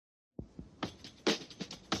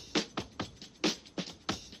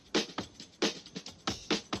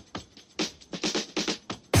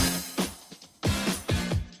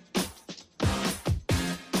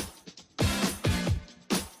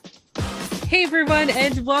Hey everyone,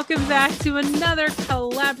 and welcome back to another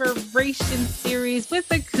collaboration series with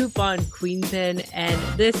the Coupon Queen Pin. And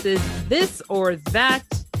this is This or That,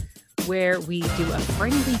 where we do a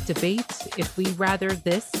friendly debate if we rather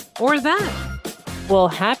this or that. Well,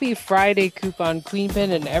 happy Friday, Coupon Queen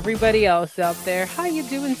Pin, and everybody else out there. How you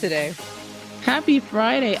doing today? Happy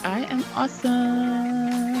Friday. I am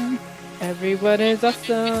awesome. Everyone is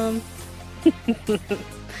awesome.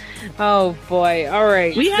 Oh boy. All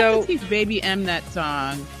right. We have to So, teach Baby M that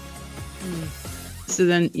song. hmm, So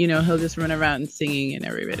then, he'll just run around singing and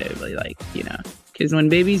everybody will be like, because when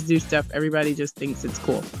babies do stuff, everybody just thinks it's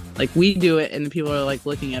cool. Like we do it and the people are like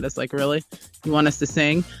looking at us like, really? You want us to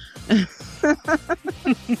sing?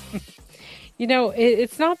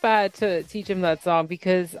 it's not bad to teach him that song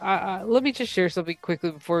because let me just share something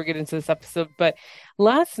quickly before we get into this episode. But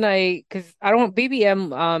last night, because I don't, baby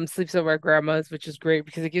M sleeps over at grandma's, which is great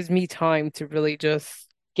because it gives me time to really just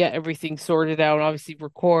get everything sorted out and obviously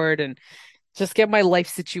record and just get my life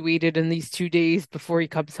situated in these 2 days before he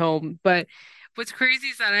comes home. But what's crazy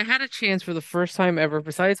is that I had a chance for the first time ever,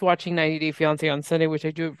 besides watching 90 Day Fiancé on Sunday, which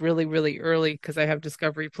I do it really, really early because I have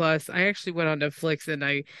Discovery Plus. I actually went on Netflix and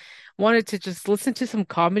I wanted to just listen to some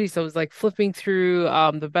comedy. So I was like flipping through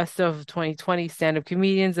the best of 2020 stand-up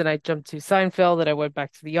comedians, and I jumped to Seinfeld, and I went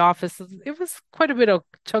back to The Office. It was quite a bit of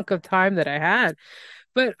chunk of time that I had.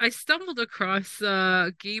 But I stumbled across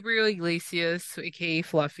Gabriel Iglesias, aka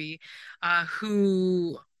Fluffy,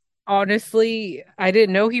 who honestly I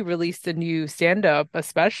didn't know he released a new stand-up, a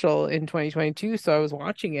special in 2022, so I was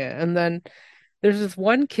watching it. And then there's this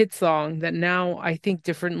one kid song that now I think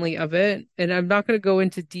differently of it, and I'm not going to go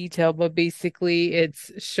into detail, but basically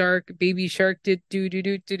it's Shark, Baby Shark did do do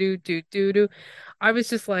do do do do do do. I was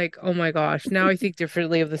just like, oh my gosh, now I think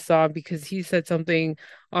differently of the song because he said something.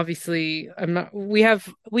 Obviously, I'm not. We have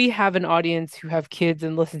an audience who have kids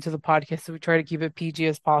and listen to the podcast, so we try to keep it PG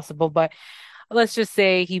as possible. But let's just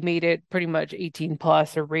say he made it pretty much 18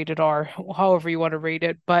 plus or rated R, however you want to rate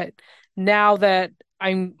it. But now that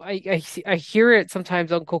I hear it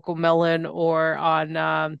sometimes on Coco Melon or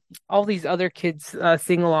on all these other kids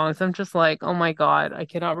sing-alongs. I'm just like, oh my God, I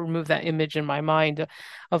cannot remove that image in my mind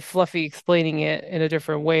of Fluffy explaining it in a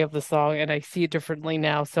different way of the song, and I see it differently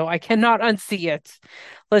now. So I cannot unsee it.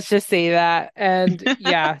 Let's just say that. And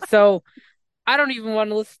yeah, so I don't even want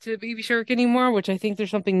to listen to Baby Shark anymore, which I think there's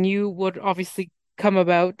something new would obviously come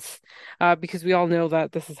about because we all know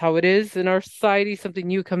that this is how it is in our society. Something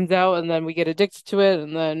new comes out and then we get addicted to it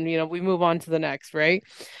and then, we move on to the next, right?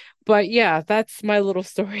 But yeah, that's my little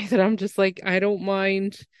story that I'm just like, I don't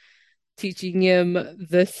mind teaching him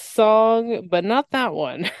this song, but not that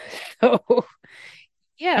one. So I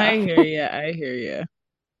yeah. hear you. I hear you.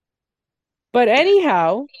 But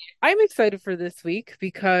anyhow, I'm excited for this week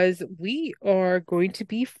because we are going to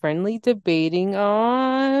be friendly debating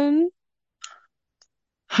on.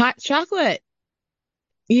 Hot chocolate.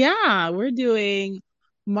 Yeah, we're doing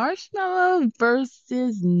marshmallow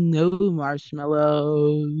versus no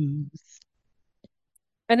marshmallows.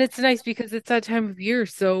 And it's nice because it's that time of year.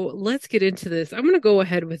 So let's get into this. I'm going to go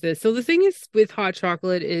ahead with this. So the thing is with hot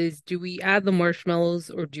chocolate is do we add the marshmallows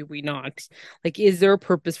or do we not? Like, is there a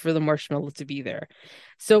purpose for the marshmallow to be there?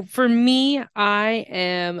 So for me, I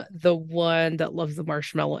am the one that loves the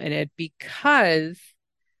marshmallow in it because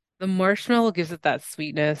the marshmallow gives it that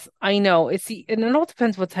sweetness. I know and it all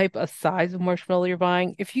depends what type of size of marshmallow you're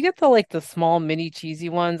buying. If you get the small mini cheesy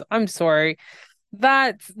ones, I'm sorry,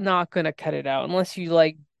 that's not gonna cut it out unless you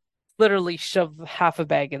like literally shove half a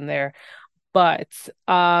bag in there. But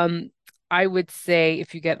I would say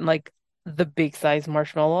if you get like the big size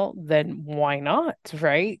marshmallow, then why not,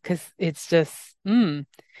 right? Because it's just it,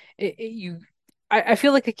 it- you I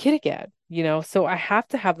feel like a kid again, so I have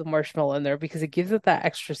to have the marshmallow in there because it gives it that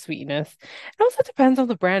extra sweetness. It also depends on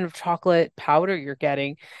the brand of chocolate powder you're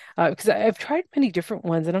getting. Because I've tried many different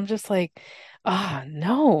ones and I'm just like,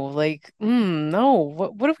 no, like, no,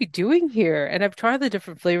 what are we doing here? And I've tried the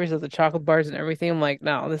different flavors of the chocolate bars and everything. I'm like,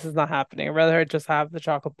 no, this is not happening. I'd rather just have the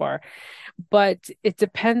chocolate bar. But it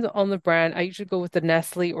depends on the brand. I usually go with the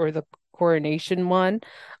Nestle or the Coronation one,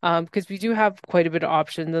 because we do have quite a bit of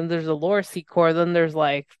options. And there's a Laura Secord, then there's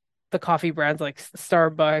like the coffee brands like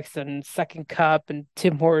Starbucks and Second Cup and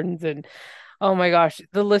Tim Hortons, and oh my gosh,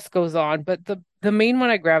 the list goes on. But the main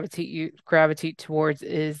one I gravitate towards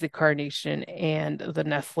is the Carnation and the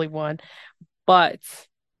Nestle one. But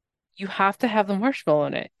you have to have the marshmallow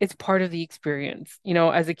in it. It's part of the experience.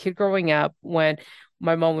 As a kid growing up, when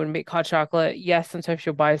my mom would make hot chocolate, yes, sometimes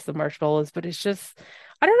she'll buy us the marshmallows, but it's just,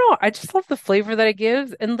 I don't know. I just love the flavor that it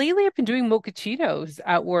gives. And lately I've been doing mochachinos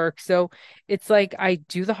at work. So it's like I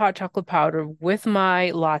do the hot chocolate powder with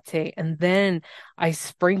my latte and then I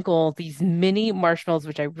sprinkle these mini marshmallows,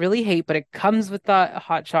 which I really hate, but it comes with the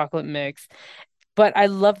hot chocolate mix. But I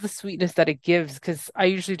love the sweetness that it gives because I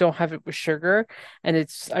usually don't have it with sugar. And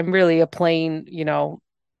I'm really a plain,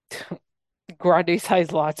 grande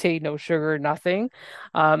size latte, no sugar, nothing.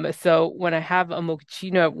 So when I have a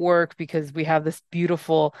mochaccino at work, because we have this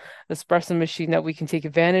beautiful espresso machine that we can take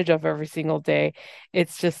advantage of every single day,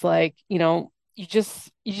 it's just like, you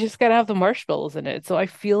just gotta have the marshmallows in it. So I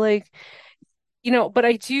feel like but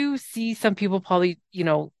I do see some people probably,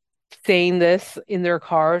 saying this in their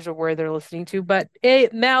cars or where they're listening to, but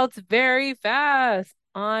it melts very fast.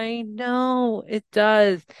 I know it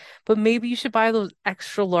does, but maybe you should buy those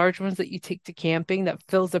extra large ones that you take to camping that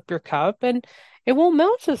fills up your cup and it won't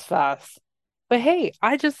melt as fast. But hey,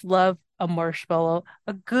 I just love a marshmallow,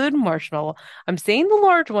 a good marshmallow. I'm saying the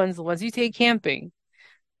large ones, the ones you take camping,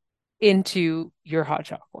 into your hot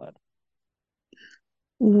chocolate.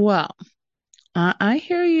 Well, I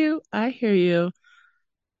hear you. I hear you.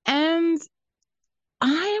 And I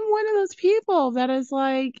am one of those people that is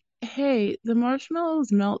like, hey, the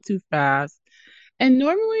marshmallows melt too fast. And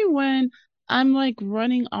normally when I'm like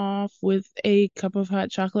running off with a cup of hot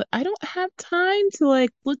chocolate, I don't have time to like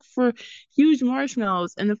look for huge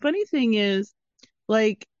marshmallows. And the funny thing is,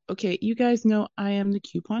 like, okay, you guys know I am the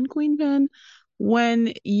coupon queen then.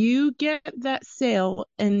 When you get that sale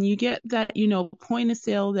and you get that, point of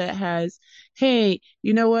sale that has, hey,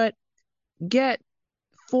 you know what? Get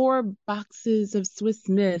 4 boxes of Swiss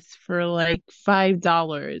Miss for like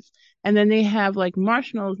 $5. And then they have like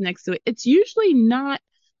marshmallows next to it. It's usually not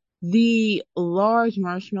the large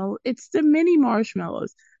marshmallow, it's the mini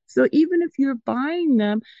marshmallows. So even if you're buying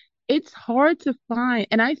them, it's hard to find.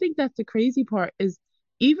 And I think that's the crazy part is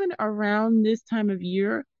even around this time of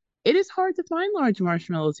year, it is hard to find large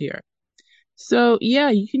marshmallows here. So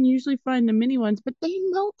yeah, you can usually find the mini ones, but they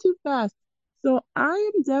melt too fast. So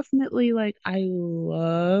I am definitely like, I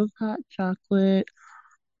love hot chocolate.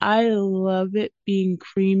 I love it being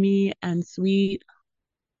creamy and sweet,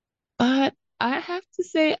 but I have to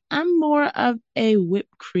say I'm more of a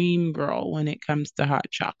whipped cream girl when it comes to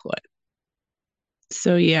hot chocolate.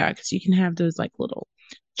 So yeah, because you can have those like little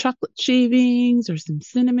chocolate shavings or some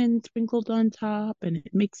cinnamon sprinkled on top and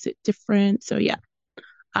it makes it different. So yeah,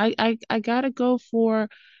 I gotta go for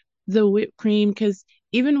the whipped cream because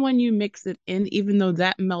even when you mix it in, even though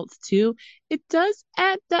that melts too, it does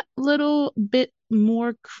add that little bit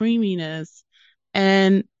more creaminess.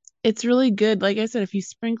 And it's really good. Like I said, if you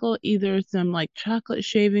sprinkle either some like chocolate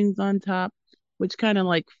shavings on top, which kind of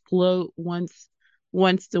like float once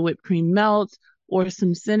the whipped cream melts, or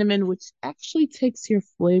some cinnamon, which actually takes your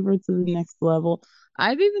flavor to the next level.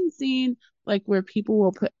 I've even seen like where people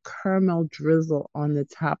will put caramel drizzle on the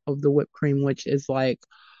top of the whipped cream, which is like,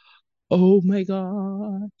 oh my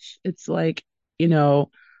gosh. It's like, you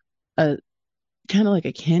know, a kind of like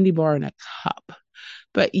a candy bar in a cup.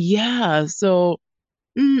 But yeah, so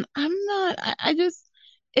I'm not, I just,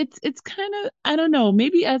 it's kind of, I don't know,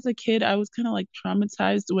 maybe as a kid, I was kind of like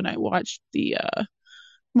traumatized when I watched the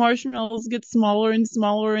marshmallows get smaller and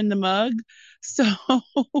smaller in the mug. So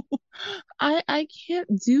I can't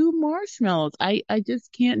do marshmallows. I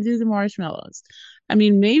just can't do the marshmallows. I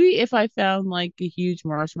mean, maybe if I found like a huge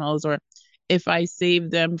marshmallows or if I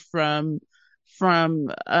saved them from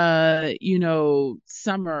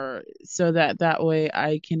summer so that that way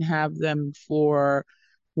I can have them for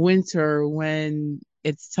winter when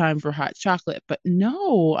it's time for hot chocolate. But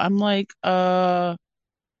no, I'm like mm,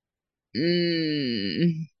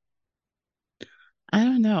 I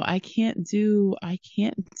don't know. I can't do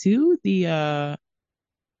the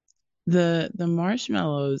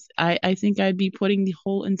marshmallows. I think I'd be putting the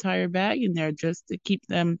whole entire bag in there just to keep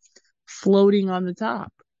them floating on the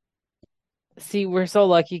top. See, we're so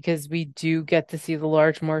lucky because we do get to see the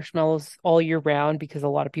large marshmallows all year round because a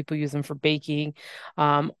lot of people use them for baking,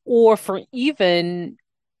 or for even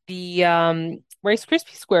the Rice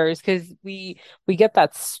Krispie squares because we get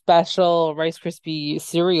that special Rice Krispie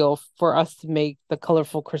cereal for us to make the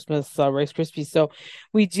colorful Christmas Rice Krispies. So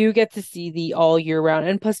we do get to see the all year round,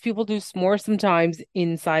 and plus people do s'mores sometimes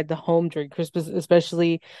inside the home during Christmas,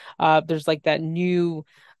 especially there's like that new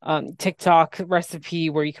TikTok recipe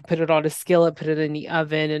where you can put it on a skillet, put it in the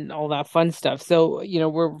oven, and all that fun stuff. So,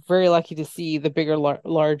 we're very lucky to see the bigger,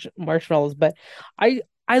 large marshmallows. But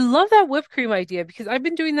I love that whipped cream idea because I've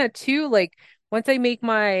been doing that too. Like once I make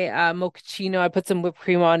my mochaccino, I put some whipped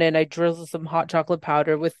cream on it and I drizzle some hot chocolate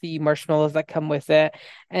powder with the marshmallows that come with it.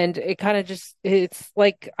 And it kind of just it's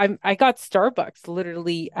like I got Starbucks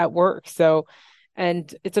literally at work. So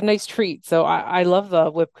and it's a nice treat. So I love the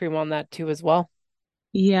whipped cream on that too as well.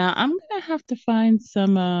 Yeah, I'm gonna have to find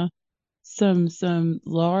some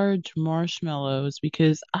large marshmallows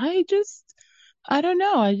because I don't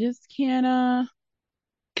know, I just can't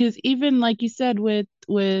because even like you said with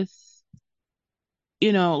like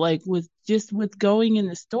with going in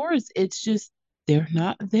the stores, it's just they're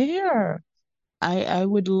not there. I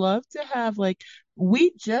would love to have like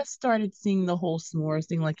we just started seeing the whole s'mores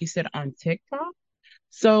thing, like you said, on TikTok.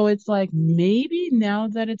 So it's like maybe now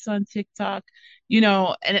that it's on TikTok,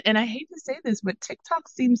 and I hate to say this, but TikTok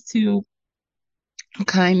seems to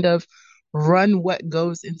kind of run what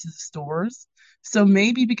goes into the stores. So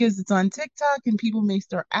maybe because it's on TikTok and people may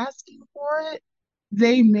start asking for it,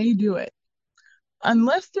 they may do it.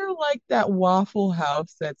 Unless they're like that Waffle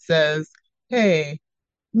House that says, hey,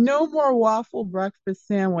 no more waffle breakfast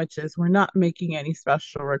sandwiches. We're not making any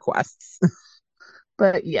special requests.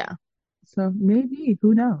 But yeah, so maybe,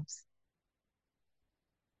 who knows?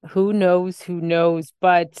 Who knows? Who knows?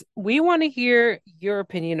 But we want to hear your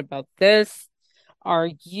opinion about this. Are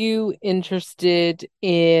you interested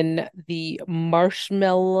in the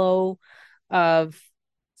marshmallow of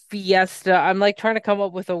Fiesta? I'm like trying to come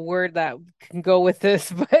up with a word that can go with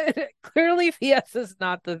this, but clearly Fiesta is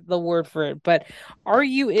not the word for it. But are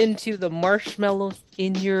you into the marshmallows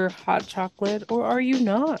in your hot chocolate or are you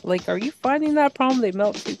not? Like, are you finding that problem they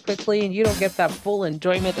melt too quickly and you don't get that full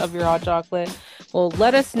enjoyment of your hot chocolate? Well,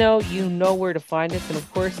 let us know. You know where to find us. And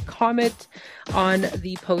of course, comment on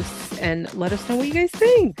the posts and let us know what you guys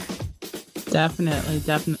think. Definitely,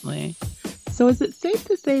 definitely. So is it safe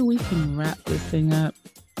to say we can wrap this thing up?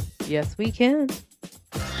 Yes, we can.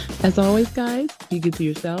 As always, guys, be good to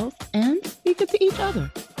yourselves and be good to each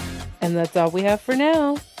other. And that's all we have for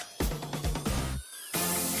now.